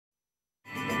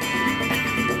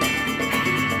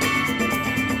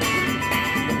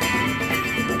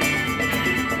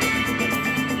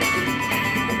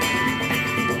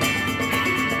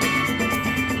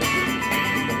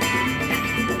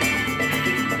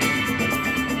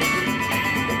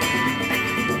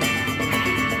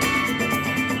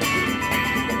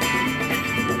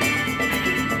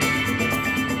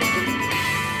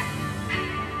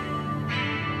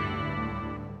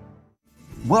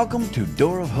Welcome to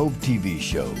Door of Hope TV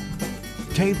show,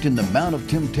 taped in the Mount of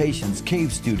Temptation's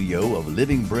cave studio of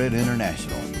Living Bread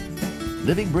International.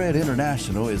 Living Bread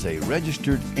International is a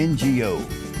registered NGO,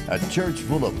 a church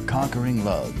full of conquering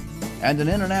love, and an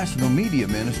international media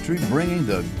ministry bringing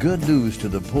the good news to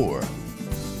the poor.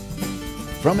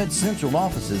 From its central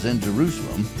offices in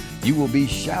Jerusalem, you will be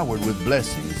showered with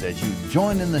blessings as you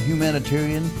join in the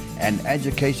humanitarian and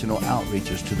educational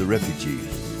outreaches to the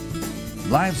refugees.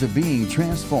 Lives are being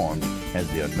transformed as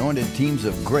the anointed teams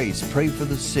of grace pray for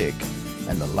the sick,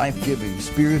 and the life-giving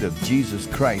Spirit of Jesus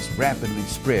Christ rapidly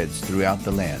spreads throughout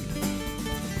the land.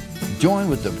 Join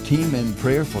with the team in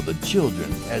prayer for the children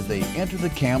as they enter the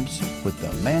camps with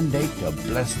the mandate to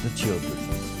bless the children.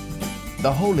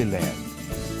 The Holy Land,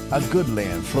 a good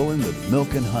land flowing with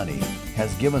milk and honey,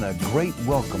 has given a great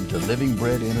welcome to Living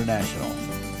Bread International,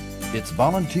 its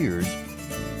volunteers,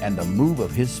 and the move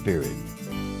of His Spirit.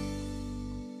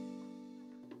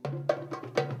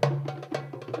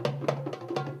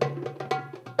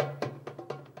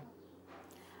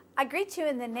 I greet you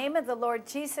in the name of the Lord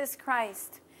Jesus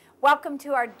Christ. Welcome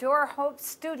to our Door Hope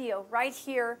studio right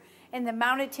here in the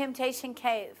Mount of Temptation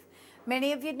Cave.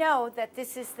 Many of you know that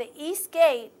this is the east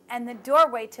gate and the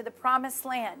doorway to the Promised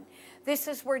Land. This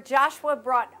is where Joshua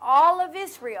brought all of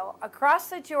Israel across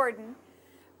the Jordan,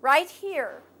 right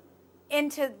here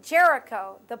into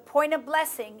Jericho, the point of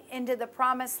blessing, into the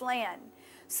Promised Land.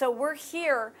 So we're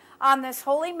here on this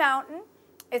holy mountain.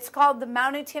 It's called the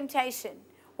Mount of Temptation.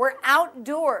 We're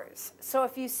outdoors, so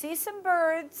if you see some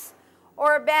birds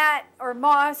or a bat or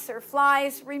moss or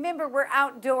flies, remember we're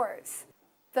outdoors.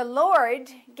 The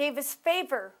Lord gave us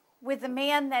favor with the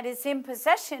man that is in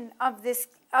possession of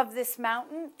this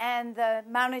mountain and the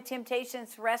Mount of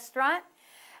Temptations restaurant,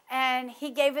 and he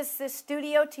gave us this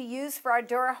studio to use for our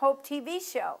Door of Hope TV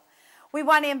show. We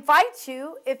want to invite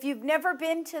you, if you've never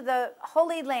been to the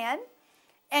Holy Land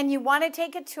and you want to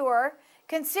take a tour,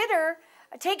 consider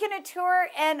taking a tour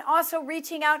and also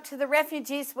reaching out to the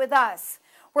refugees with us.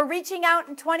 We're reaching out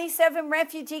in 27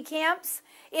 refugee camps.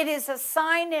 It is a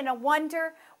sign and a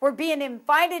wonder. We're being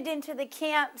invited into the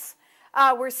camps.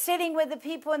 We're sitting with the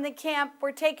people in the camp.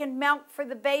 We're taking milk for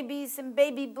the babies and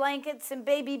baby blankets and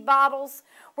baby bottles.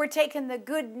 We're taking the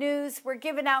good news. We're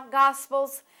giving out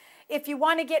gospels. If you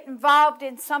want to get involved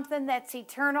in something that's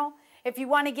eternal, if you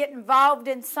want to get involved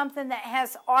in something that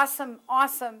has awesome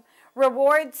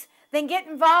rewards, then get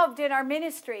involved in our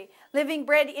ministry. Living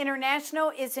Bread International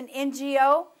is an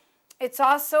NGO. It's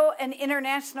also an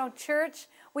international church.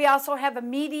 We also have a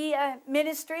media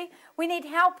ministry. We need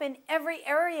help in every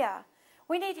area.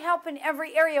 We need help in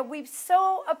every area. We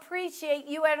so appreciate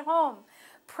you at home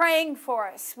praying for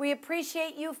us. We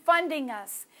appreciate you funding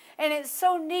us. And it's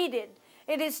so needed.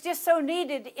 It is just so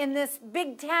needed in this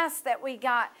big task that we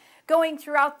got going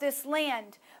throughout this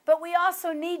land. But we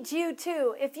also need you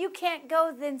too. If you can't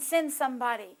go, then send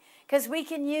somebody, because we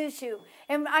can use you.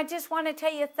 And I just want to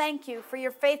tell you thank you for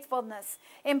your faithfulness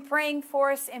in praying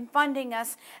for us and funding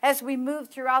us as we move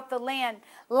throughout the land.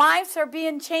 Lives are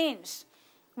being changed.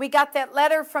 We got that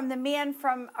letter from the man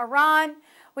from Iran.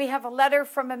 We have a letter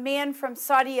from a man from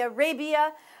Saudi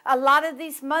Arabia. A lot of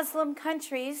these Muslim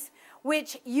countries,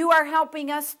 which you are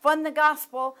helping us fund the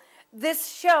gospel.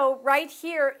 This show right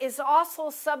here is also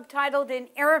subtitled in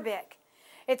Arabic.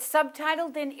 It's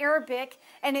subtitled in Arabic,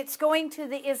 and it's going to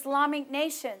the Islamic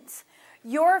nations.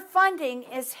 Your funding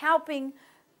is helping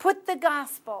put the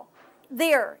gospel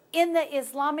there in the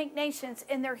Islamic nations,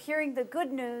 and they're hearing the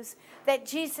good news that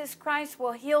Jesus Christ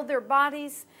will heal their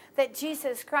bodies, that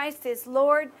Jesus Christ is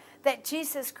Lord, that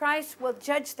Jesus Christ will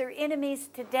judge their enemies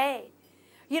today.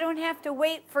 You don't have to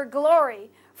wait for glory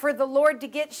for the Lord to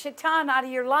get Shaitan out of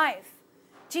your life.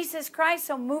 Jesus Christ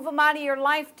will move him out of your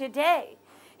life today.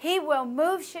 He will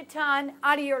move Shaitan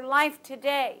out of your life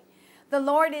today. The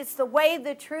Lord is the way,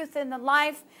 the truth, and the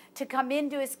life to come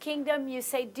into His kingdom. You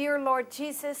say, "Dear Lord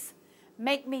Jesus,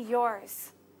 make me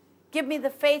yours. Give me the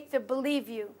faith to believe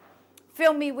you.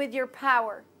 Fill me with your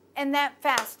power." And that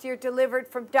fast you're delivered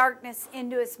from darkness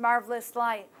into His marvelous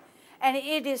light. And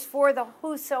it is for the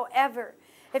whosoever.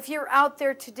 If you're out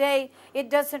there today, it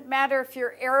doesn't matter if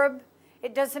you're Arab.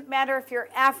 It doesn't matter if you're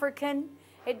African.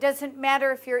 It doesn't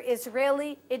matter if you're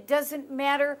Israeli. It doesn't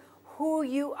matter who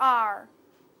you are.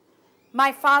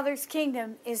 My Father's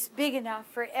kingdom is big enough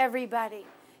for everybody.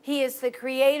 He is the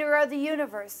creator of the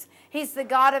universe. He's the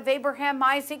God of Abraham,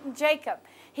 Isaac, and Jacob.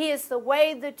 He is the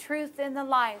way, the truth, and the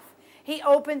life. He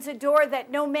opens a door that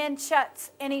no man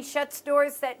shuts, and He shuts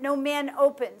doors that no man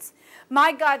opens.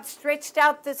 My God stretched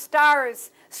out the stars,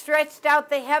 stretched out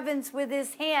the heavens with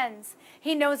His hands.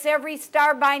 He knows every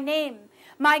star by name.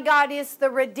 My God is the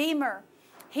Redeemer.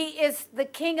 He is the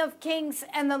King of kings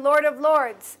and the Lord of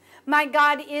lords. My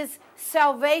God is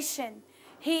salvation.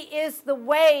 He is the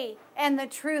way and the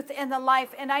truth and the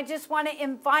life. And I just want to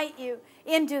invite you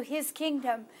into his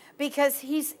kingdom, because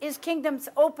his kingdom's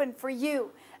open for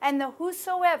you. And the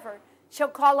whosoever shall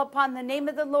call upon the name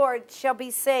of the Lord shall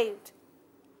be saved.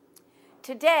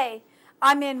 Today,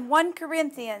 I'm in 1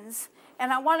 Corinthians,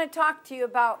 and I want to talk to you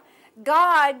about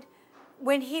God.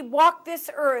 When he walked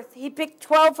this earth, he picked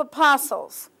 12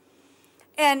 apostles.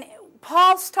 And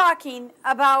Paul's talking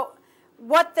about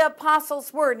what the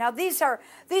apostles were. Now, these are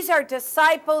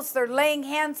disciples. They're laying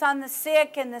hands on the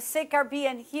sick, and the sick are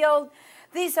being healed.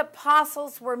 These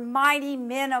apostles were mighty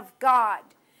men of God.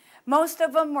 Most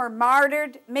of them were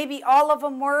martyred. Maybe all of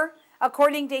them were.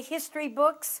 According to history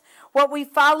books, what we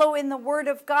follow in the Word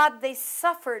of God, they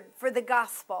suffered for the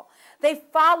gospel. They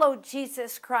followed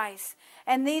Jesus Christ.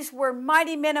 And these were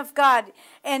mighty men of God.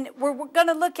 And we're going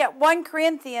to look at 1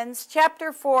 Corinthians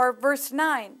chapter 4, verse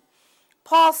 9.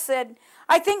 Paul said,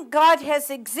 I think God has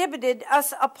exhibited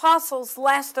us apostles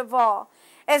last of all,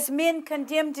 as men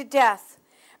condemned to death,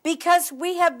 because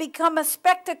we have become a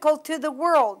spectacle to the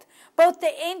world, both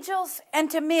to angels and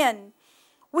to men.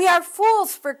 We are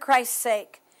fools for Christ's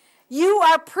sake. You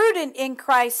are prudent in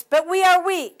Christ, but we are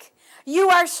weak. You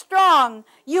are strong.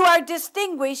 You are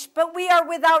distinguished, but we are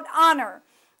without honor.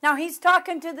 Now, he's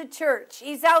talking to the church.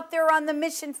 He's out there on the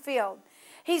mission field.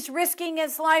 He's risking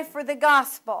his life for the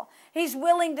gospel. He's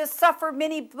willing to suffer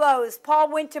many blows.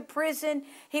 Paul went to prison.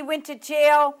 He went to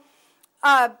jail.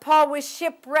 Paul was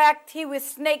shipwrecked. He was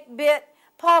snake bit.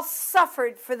 Paul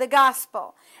suffered for the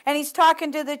gospel. And he's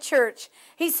talking to the church.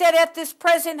 He said, at this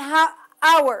present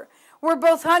hour, we're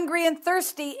both hungry and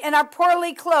thirsty, and are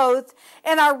poorly clothed,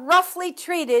 and are roughly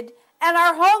treated, and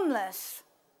are homeless.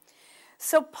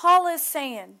 So Paul is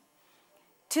saying,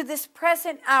 to this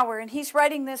present hour, and he's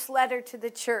writing this letter to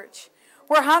the church,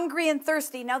 we're hungry and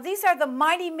thirsty. Now, these are the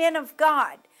mighty men of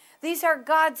God. These are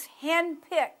God's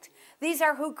handpicked. These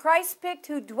are who Christ picked,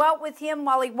 who dwelt with him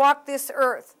while he walked this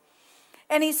earth.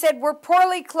 And he said, we're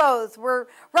poorly clothed, we're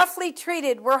roughly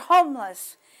treated, we're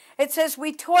homeless. It says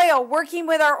we toil, working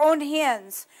with our own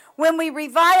hands. When we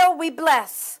revile, we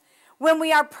bless. When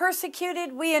we are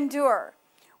persecuted, we endure.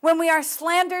 When we are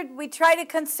slandered, we try to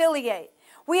conciliate.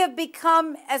 We have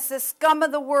become as the scum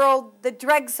of the world, the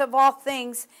dregs of all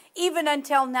things, even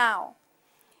until now.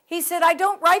 He said, I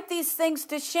don't write these things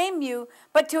to shame you,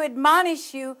 but to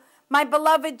admonish you, my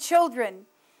beloved children.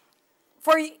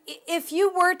 For if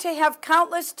you were to have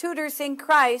countless tutors in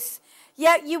Christ,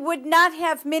 yet you would not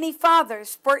have many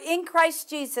fathers. For in Christ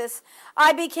Jesus,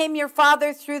 I became your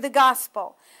father through the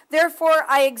gospel. Therefore,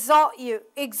 I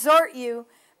exhort you,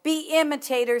 be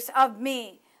imitators of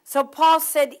me. So Paul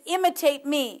said, imitate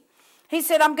me. He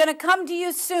said, I'm going to come to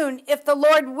you soon if the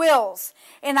Lord wills,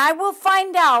 and I will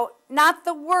find out not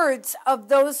the words of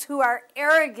those who are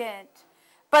arrogant,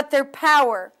 but their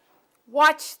power.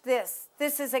 Watch this.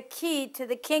 This is a key to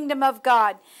the kingdom of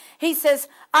God. He says,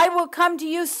 I will come to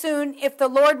you soon if the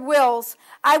Lord wills.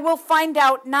 I will find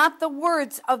out not the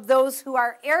words of those who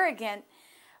are arrogant,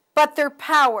 but their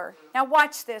power. Now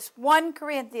watch this. 1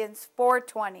 Corinthians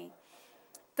 4:20.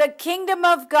 The kingdom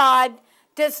of God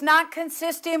does not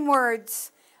consist in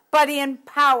words, but in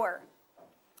power.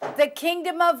 The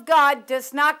kingdom of God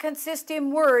does not consist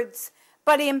in words,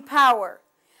 but in power.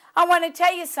 I want to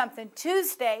tell you something.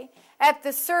 Tuesday, at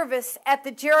the service at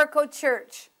the Jericho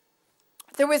church,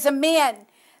 there was a man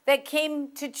that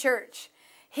came to church.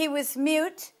 He was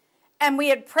mute, and we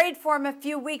had prayed for him a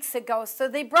few weeks ago. So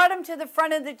they brought him to the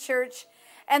front of the church,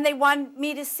 and they wanted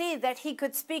me to see that he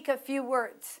could speak a few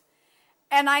words.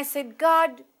 And I said,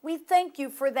 God, we thank you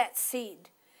for that seed.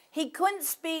 He couldn't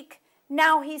speak.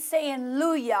 Now he's saying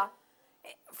 "Luya"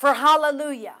 for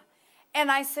hallelujah. And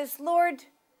I says, Lord,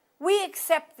 we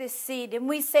accept this seed, and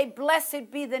we say, blessed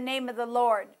be the name of the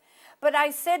Lord. But I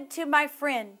said to my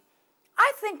friend,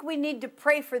 I think we need to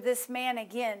pray for this man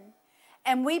again.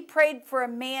 And we prayed for a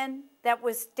man that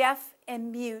was deaf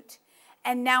and mute,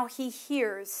 and now he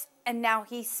hears, and now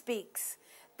he speaks.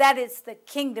 That is the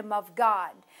kingdom of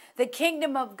God. The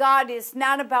kingdom of God is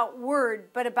not about word,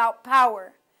 but about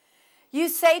power. You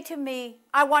say to me,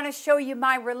 I want to show you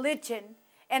my religion,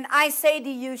 and I say to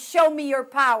you, show me your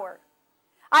power.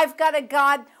 I've got a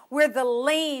God where the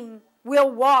lame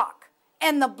will walk,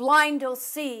 and the blind will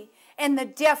see, and the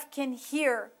deaf can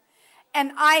hear.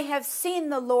 And I have seen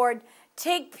the Lord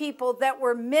take people that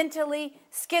were mentally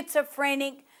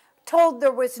schizophrenic, told there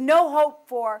was no hope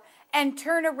for, and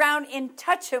turn around and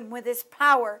touch them with his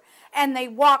power, and they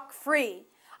walk free.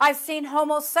 I've seen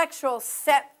homosexuals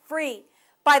set free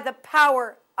by the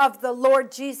power of the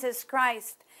Lord Jesus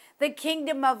Christ. The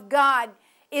kingdom of God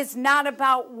is not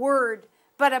about word,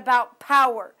 but about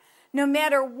power. No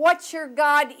matter what your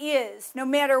God is, no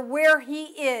matter where he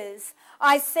is,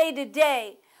 I say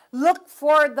today, look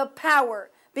for the power,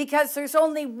 because there's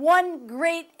only one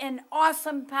great and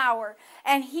awesome power,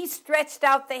 and he stretched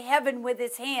out the heaven with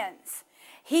his hands.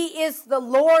 He is the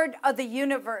Lord of the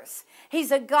universe. He's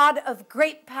a God of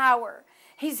great power.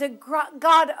 He's a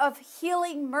God of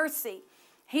healing mercy.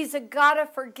 He's a God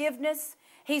of forgiveness.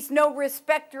 He's no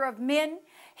respecter of men.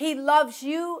 He loves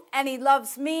you, and he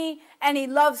loves me, and he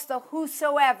loves the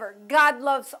whosoever. God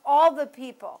loves all the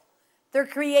people. They're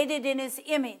created in his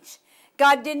image.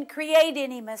 God didn't create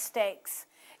any mistakes.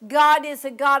 God is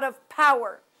a God of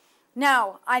power.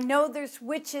 Now, I know there's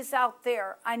witches out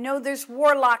there. I know there's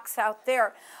warlocks out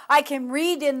there. I can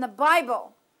read in the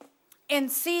Bible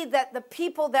and see that the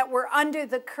people that were under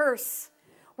the curse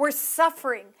were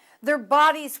suffering. Their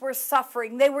bodies were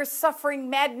suffering. They were suffering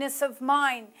madness of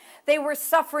mind. They were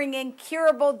suffering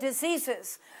incurable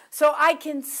diseases. So I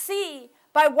can see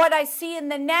by what I see in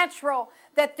the natural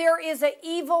that there is an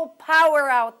evil power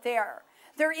out there.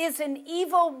 There is an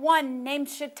evil one named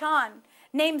Shaitan,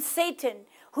 named Satan,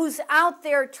 who's out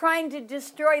there trying to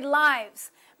destroy lives.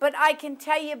 But I can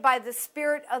tell you by the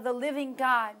Spirit of the living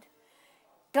God,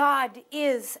 God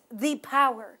is the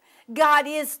power. God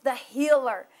is the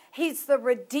healer. He's the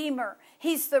redeemer.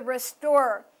 He's the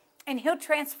restorer. And he'll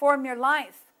transform your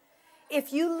life.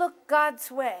 If you look God's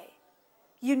way,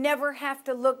 you never have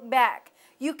to look back.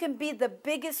 You can be the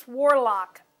biggest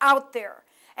warlock out there.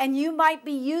 And you might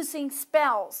be using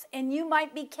spells, and you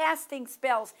might be casting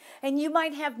spells, and you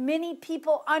might have many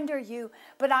people under you.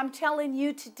 But I'm telling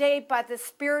you today, by the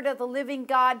Spirit of the living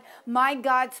God, my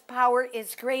God's power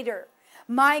is greater.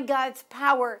 My God's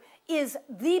power is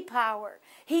the power.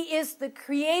 He is the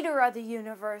creator of the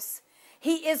universe.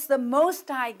 He is the Most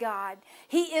High God.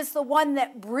 He is the one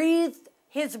that breathed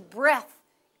his breath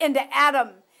into Adam.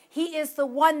 He is the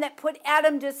one that put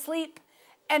Adam to sleep,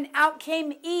 and out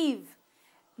came Eve.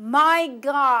 My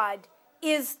God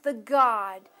is the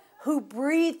God who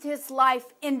breathed his life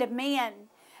into man.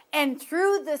 And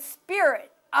through the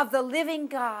Spirit of the living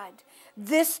God,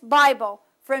 this Bible,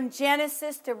 from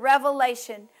Genesis to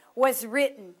Revelation, was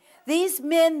written. These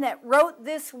men that wrote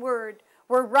this word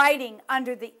were writing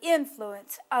under the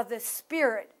influence of the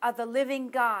Spirit of the living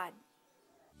God.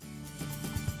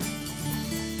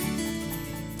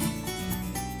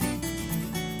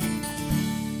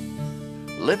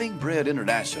 Living Bread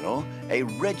International, a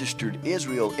registered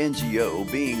Israel NGO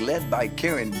being led by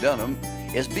Karen Dunham,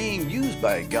 is being used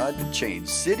by God to change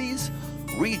cities,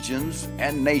 regions,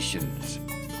 and nations.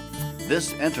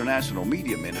 This international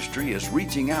media ministry is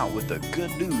reaching out with the good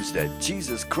news that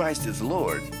Jesus Christ is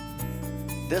Lord.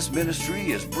 This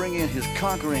ministry is bringing his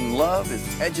conquering love,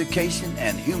 his education,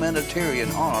 and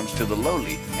humanitarian arms to the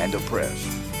lowly and oppressed.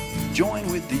 Join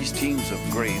with these teams of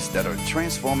grace that are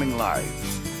transforming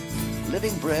lives.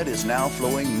 Living Bread is now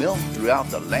flowing milk throughout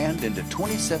the land into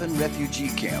 27 refugee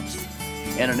camps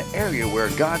in an area where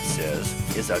God says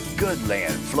is a good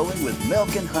land flowing with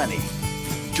milk and honey.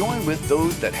 Join with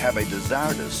those that have a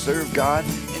desire to serve God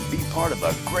and be part of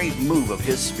a great move of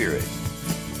His Spirit.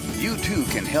 You too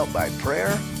can help by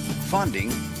prayer, funding,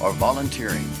 or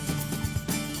volunteering.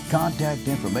 Contact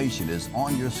information is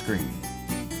on your screen.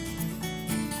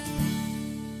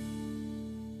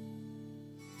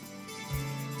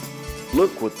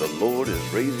 Look what the Lord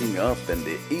is raising up in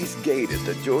the east gate at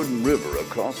the Jordan River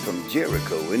across from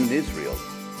Jericho in Israel.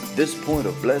 This point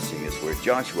of blessing is where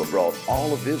Joshua brought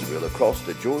all of Israel across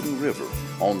the Jordan River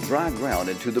on dry ground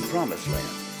into the Promised Land.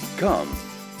 Come,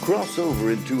 cross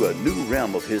over into a new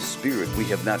realm of His Spirit we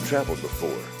have not traveled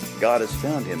before. God has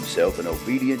found Himself an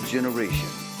obedient generation.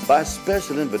 By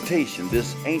special invitation,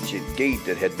 this ancient gate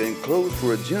that had been closed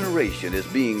for a generation is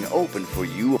being opened for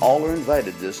you. All are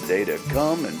invited this day to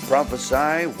come and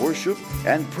prophesy, worship,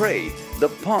 and pray. The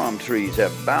palm trees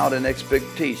have bowed in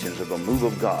expectations of a move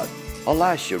of God.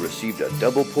 Elisha received a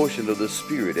double portion of the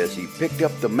Spirit as he picked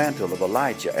up the mantle of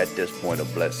Elijah at this point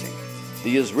of blessing.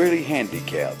 The Israeli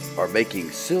handicapped are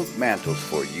making silk mantles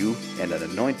for you in an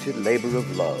anointed labor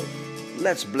of love.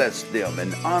 Let's bless them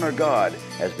and honor God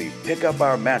as we pick up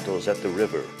our mantles at the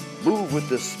river. Move with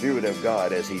the Spirit of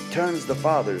God as He turns the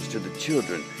fathers to the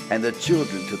children and the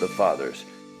children to the fathers.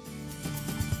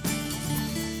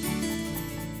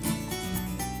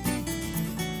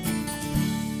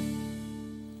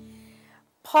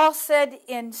 Paul said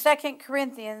in 2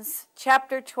 Corinthians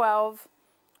chapter 12,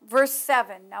 verse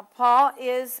 7. Now, Paul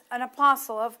is an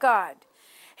apostle of God.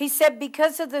 He said,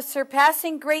 because of the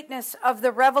surpassing greatness of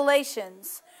the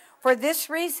revelations, for this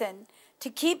reason, to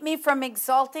keep me from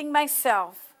exalting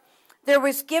myself, there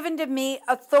was given to me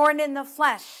a thorn in the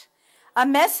flesh, a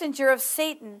messenger of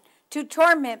Satan to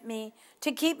torment me,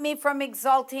 to keep me from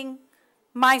exalting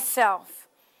myself.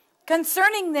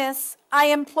 Concerning this, I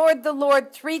implored the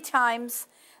Lord 3 times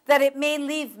that it may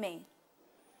leave me.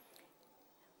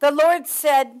 The Lord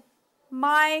said,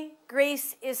 my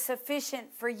grace is sufficient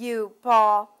for you,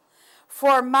 Paul,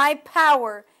 for my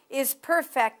power is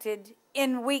perfected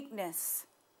in weakness.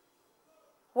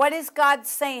 What is God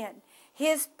saying?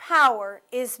 His power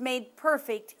is made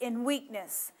perfect in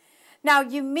weakness. Now,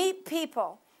 you meet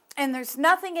people, and there's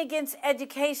nothing against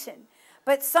education,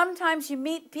 but sometimes you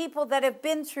meet people that have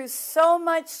been through so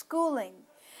much schooling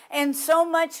and so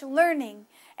much learning,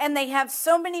 and they have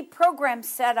so many programs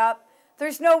set up,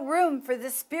 there's no room for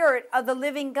the Spirit of the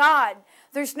living God.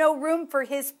 There's no room for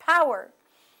His power.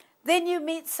 Then you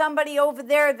meet somebody over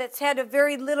there that's had a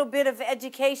very little bit of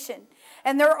education,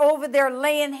 and they're over there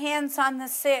laying hands on the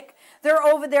sick. They're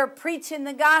over there preaching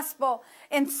the gospel,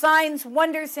 and signs,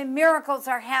 wonders, and miracles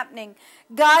are happening.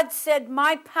 God said,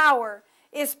 my power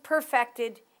is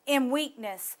perfected in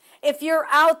weakness. If you're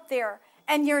out there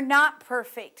and you're not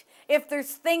perfect, if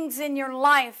there's things in your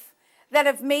life that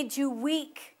have made you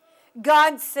weak,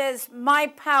 God says, my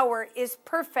power is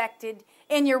perfected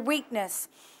in your weakness.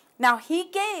 Now, He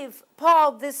gave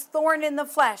Paul this thorn in the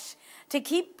flesh to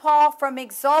keep Paul from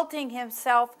exalting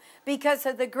himself because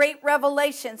of the great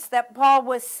revelations that Paul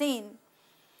was seeing.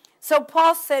 So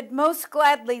Paul said, most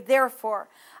gladly, therefore,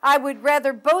 I would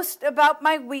rather boast about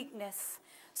my weakness,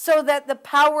 so that the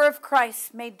power of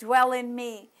Christ may dwell in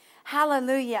me.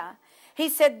 Hallelujah. He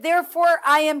said, therefore,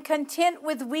 I am content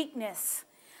with weakness.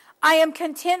 I am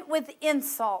content with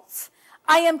insults.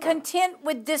 I am content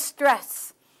with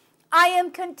distress. I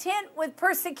am content with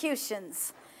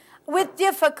persecutions, with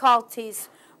difficulties,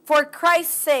 for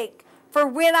Christ's sake. For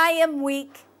when I am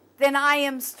weak, then I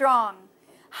am strong.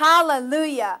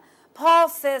 Hallelujah. Paul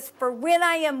says, for when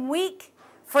I am weak,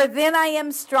 for then I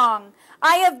am strong.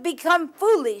 I have become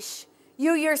foolish.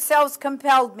 You yourselves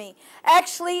compelled me.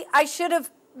 Actually, I should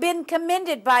have been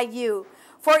commended by you,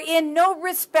 for in no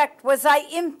respect was I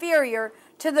inferior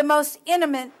to the most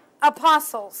eminent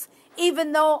apostles,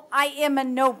 even though I am a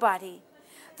nobody.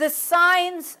 The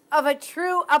signs of a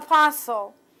true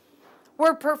apostle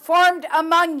were performed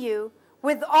among you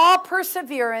with all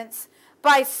perseverance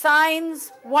by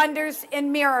signs, wonders,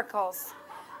 and miracles.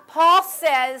 Paul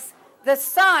says the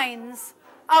signs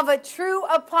of a true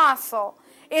apostle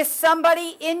is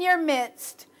somebody in your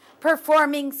midst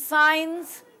performing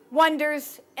signs,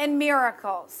 wonders, and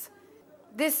miracles.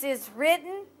 This is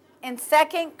written in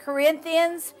 2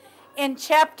 Corinthians in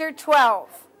chapter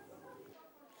 12.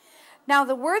 Now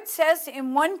the word says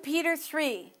in 1 Peter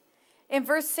 3, in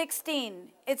verse 16,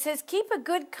 it says, keep a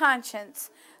good conscience,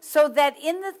 so that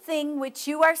in the thing which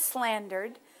you are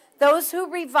slandered, those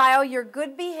who revile your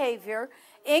good behavior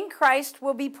in Christ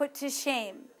will be put to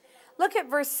shame. Look at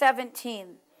verse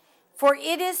 17. For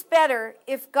it is better,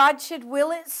 if God should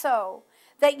will it so,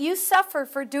 that you suffer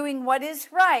for doing what is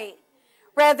right,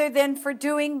 rather than for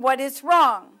doing what is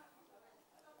wrong.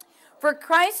 For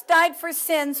Christ died for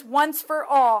sins once for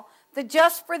all, the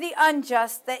just for the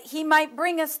unjust, that He might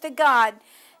bring us to God,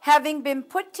 having been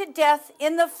put to death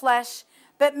in the flesh,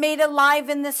 but made alive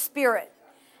in the Spirit,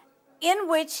 in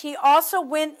which He also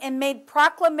went and made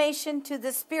proclamation to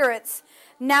the spirits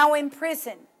now in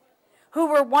prison, who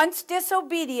were once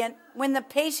disobedient, when the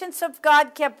patience of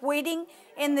God kept waiting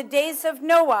in the days of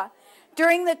Noah,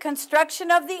 during the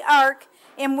construction of the ark,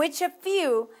 in which a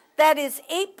few, that is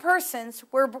 8 persons,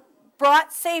 were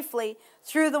brought safely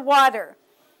through the water.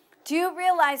 Do you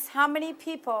realize how many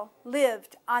people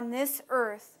lived on this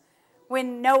earth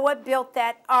when Noah built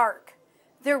that ark?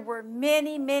 There were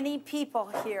many, many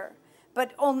people here,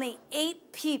 but only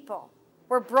 8 people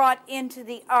were brought into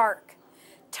the ark.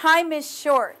 Time is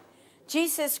short.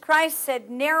 Jesus Christ said,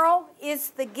 narrow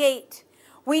is the gate.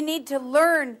 We need to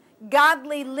learn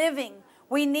godly living.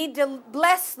 We need to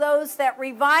bless those that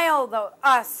revile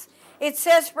us. It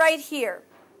says right here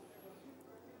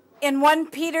in 1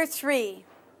 Peter 3,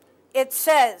 it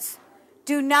says,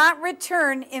 do not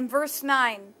return, in verse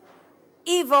 9,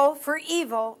 evil for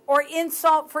evil or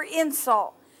insult for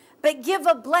insult, but give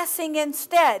a blessing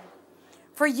instead.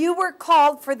 For you were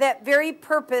called for that very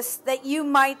purpose, that you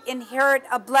might inherit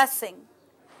a blessing.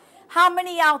 How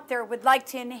many out there would like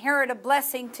to inherit a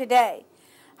blessing today?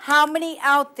 How many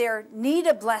out there need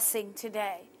a blessing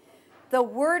today? The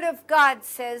Word of God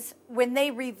says, when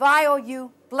they revile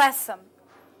you, bless them.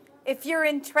 If you're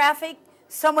in traffic,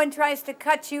 someone tries to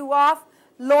cut you off,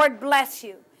 Lord bless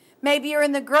you. Maybe you're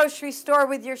in the grocery store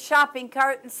with your shopping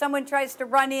cart and someone tries to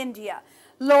run into you.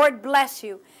 Lord bless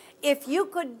you. if you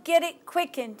could get it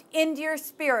quickened into your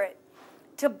spirit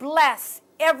to bless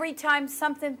every time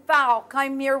something foul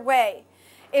came your way,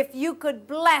 if you could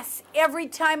bless every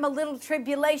time a little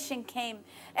tribulation came,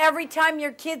 every time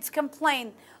your kids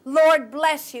complained, Lord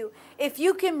bless you. If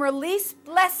you can release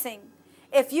blessing,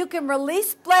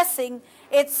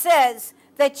 it says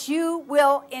that you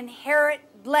will inherit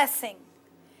blessing.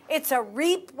 It's a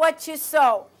reap what you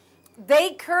sow.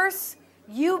 They curse,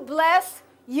 you bless,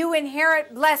 you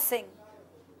inherit blessing.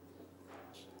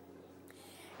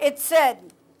 It said,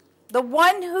 the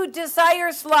one who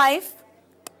desires life,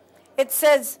 it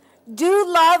says, do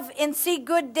love and see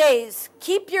good days.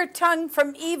 Keep your tongue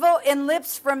from evil and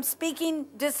lips from speaking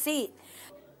deceit.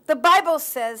 The Bible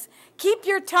says, keep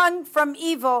your tongue from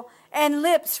evil and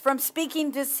lips from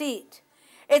speaking deceit.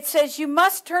 It says you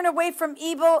must turn away from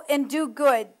evil and do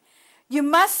good. You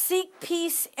must seek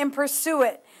peace and pursue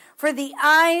it. For the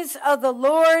eyes of the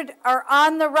Lord are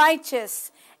on the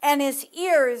righteous, and his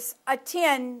ears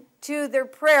attend to their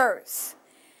prayers.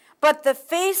 But the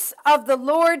face of the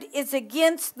Lord is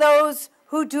against those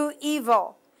who do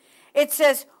evil. It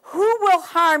says, who will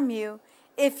harm you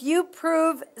if you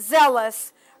prove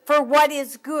zealous for what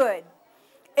is good?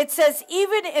 It says,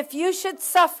 even if you should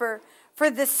suffer for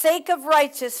the sake of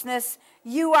righteousness,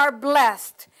 you are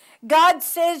blessed. God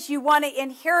says you want to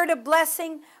inherit a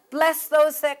blessing, bless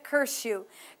those that curse you.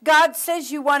 God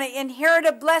says you want to inherit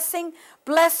a blessing,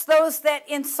 bless those that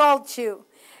insult you.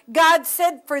 God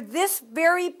said for this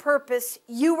very purpose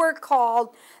you were called,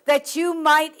 that you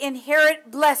might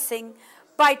inherit blessing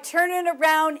by turning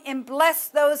around and bless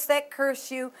those that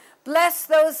curse you, bless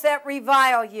those that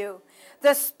revile you.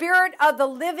 The Spirit of the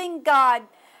living God,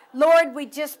 Lord, we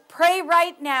just pray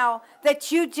right now that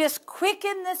you just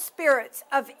quicken the spirits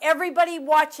of everybody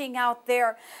watching out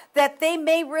there, that they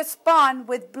may respond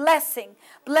with blessing.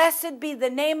 Blessed be the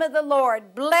name of the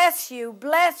Lord. Bless you,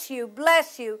 bless you,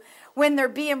 bless you. When they're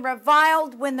being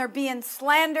reviled, when they're being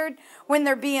slandered, when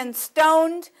they're being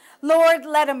stoned, Lord,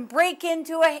 let them break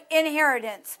into an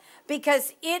inheritance,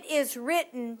 because it is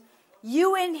written,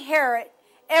 you inherit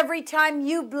every time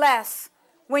you bless.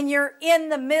 When you're in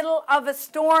the middle of a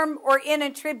storm or in a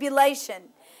tribulation,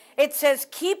 it says,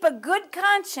 keep a good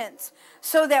conscience,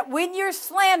 so that when you're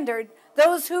slandered,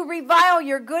 those who revile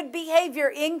your good behavior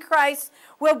in Christ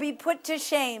will be put to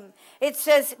shame. It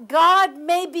says, God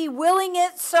may be willing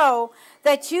it so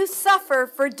that you suffer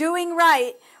for doing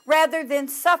right rather than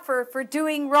suffer for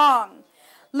doing wrong.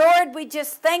 Lord, we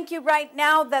just thank you right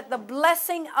now that the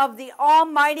blessing of the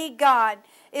Almighty God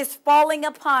is falling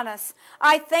upon us.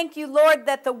 I thank you, Lord,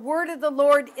 that the word of the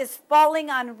Lord is falling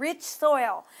on rich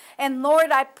soil. And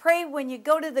Lord, I pray when you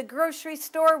go to the grocery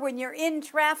store, when you're in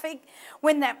traffic,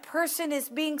 when that person is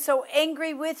being so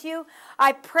angry with you,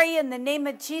 I pray in the name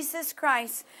of Jesus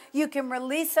Christ, you can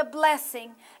release a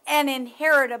blessing and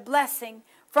inherit a blessing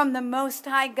from the Most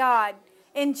High God.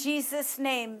 In Jesus'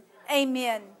 name,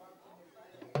 amen.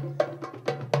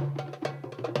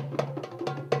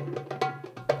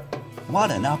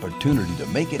 What an opportunity to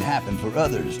make it happen for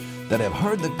others that have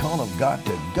heard the call of God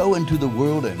to go into the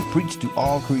world and preach to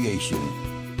all creation.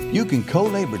 You can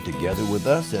co-labor together with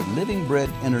us at Living Bread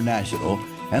International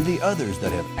and the others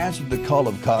that have answered the call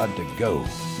of God to go.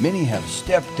 Many have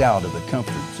stepped out of the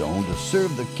comfort zone to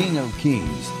serve the King of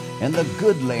Kings and the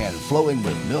good land flowing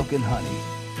with milk and honey.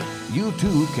 You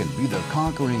too can be the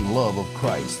conquering love of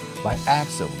Christ by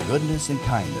acts of goodness and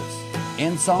kindness.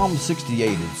 In Psalm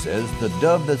 68 it says, the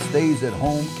dove that stays at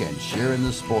home can share in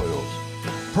the spoils.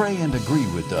 Pray and agree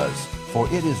with us, for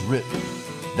it is written,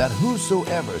 that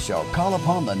whosoever shall call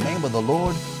upon the name of the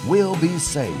Lord will be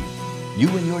saved. You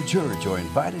and your church are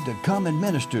invited to come and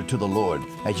minister to the Lord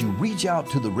as you reach out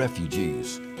to the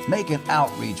refugees. Make an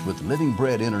outreach with Living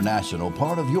Bread International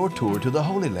part of your tour to the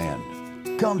Holy Land.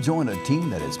 Come join a team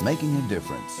that is making a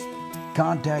difference.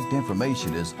 Contact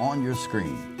information is on your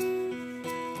screen.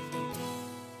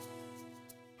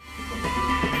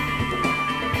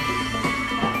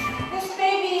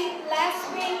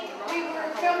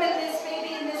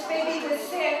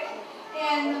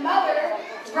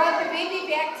 Brought the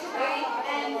baby back today,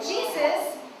 and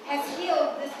Jesus has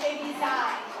healed this baby's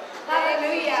eye.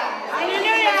 Hallelujah!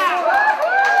 Hallelujah!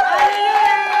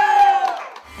 Hallelujah!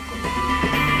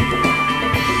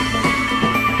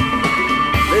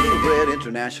 Living Bread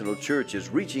International Church is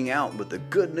reaching out with the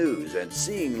good news and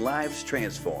seeing lives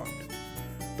transformed.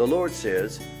 The Lord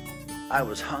says, I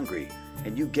was hungry,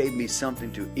 and you gave me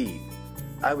something to eat.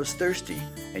 I was thirsty,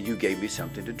 and you gave me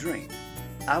something to drink.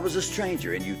 I was a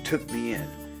stranger, and you took me in.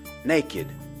 Naked,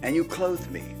 and you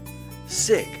clothed me.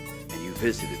 Sick, and you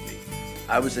visited me.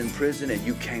 I was in prison, and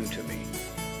you came to me.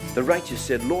 The righteous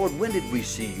said, Lord, when did we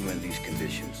see you in these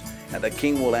conditions? And the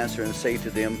king will answer and say to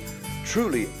them,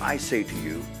 truly I say to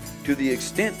you, to the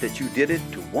extent that you did it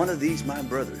to one of these my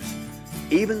brothers,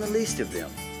 even the least of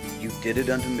them, you did it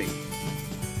unto me.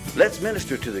 Let's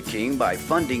minister to the king by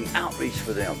funding outreach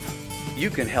for them. You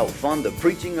can help fund the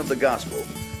preaching of the gospel,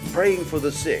 praying for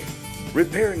the sick,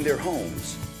 repairing their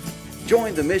homes.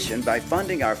 Join the mission by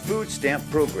funding our food stamp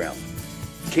program.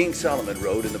 King Solomon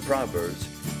wrote in the Proverbs,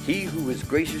 he who is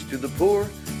gracious to the poor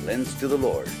lends to the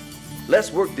Lord.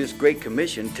 Let's work this great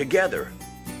commission together.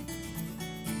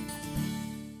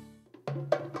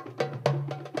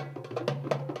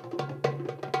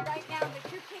 Right now that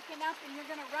you're picking up and you're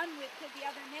going to run with to the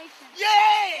other nations.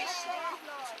 Yes!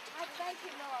 I thank you,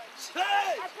 Lord.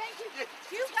 Hey! I thank you.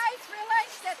 Do you guys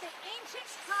realize that the ancient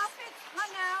prophets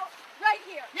hung out right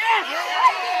here? Yes!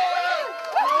 Right here.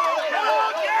 Come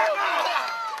on, Jericho!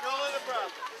 Go in the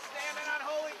front. Standing on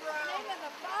holy In the ground. name of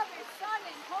the Father, Son,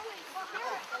 and Holy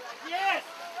Spirit. Yes!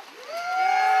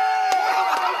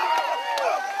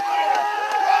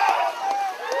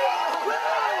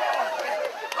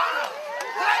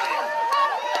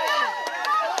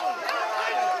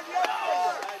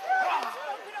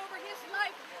 Spoken over his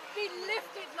life, be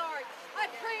lifted, Lord. I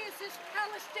pray as this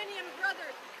Palestinian brother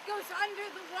goes under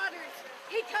the waters,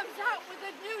 he comes out with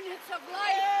a newness of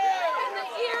life and the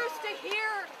ears to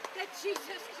hear that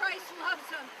Jesus Christ loves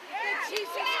him, that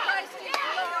Jesus Christ is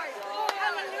Lord.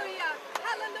 Hallelujah.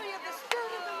 Hallelujah. The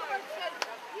Spirit of the Lord says,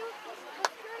 the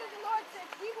Spirit of the Lord says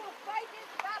he will fight his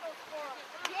battles for him.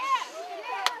 Yes.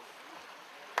 Yes.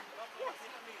 Yes.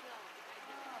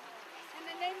 In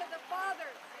the name of the Father,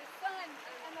 the Son,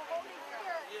 and the Holy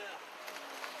Spirit.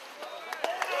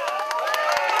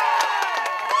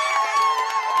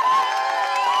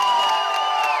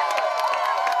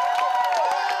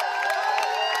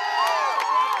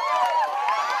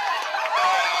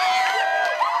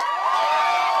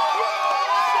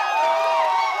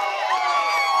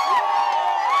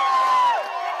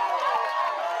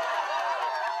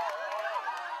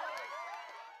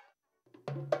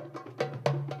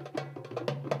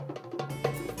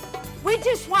 We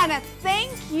just want to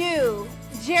thank you,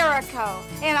 Jericho,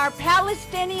 and our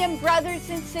Palestinian brothers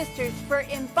and sisters for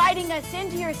inviting us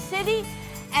into your city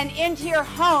and into your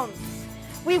homes.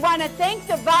 We want to thank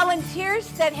the volunteers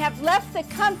that have left the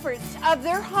comforts of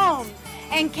their home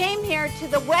and came here to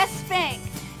the West Bank,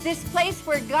 this place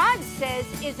where God says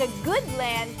is a good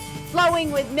land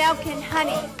flowing with milk and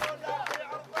honey.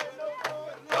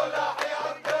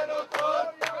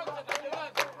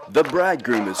 The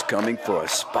bridegroom is coming for a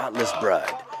spotless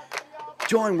bride.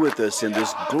 Join with us in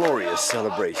this glorious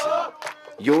celebration.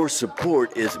 Your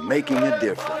support is making a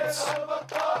difference.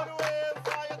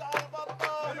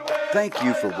 Thank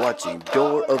you for watching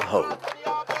Door of Hope.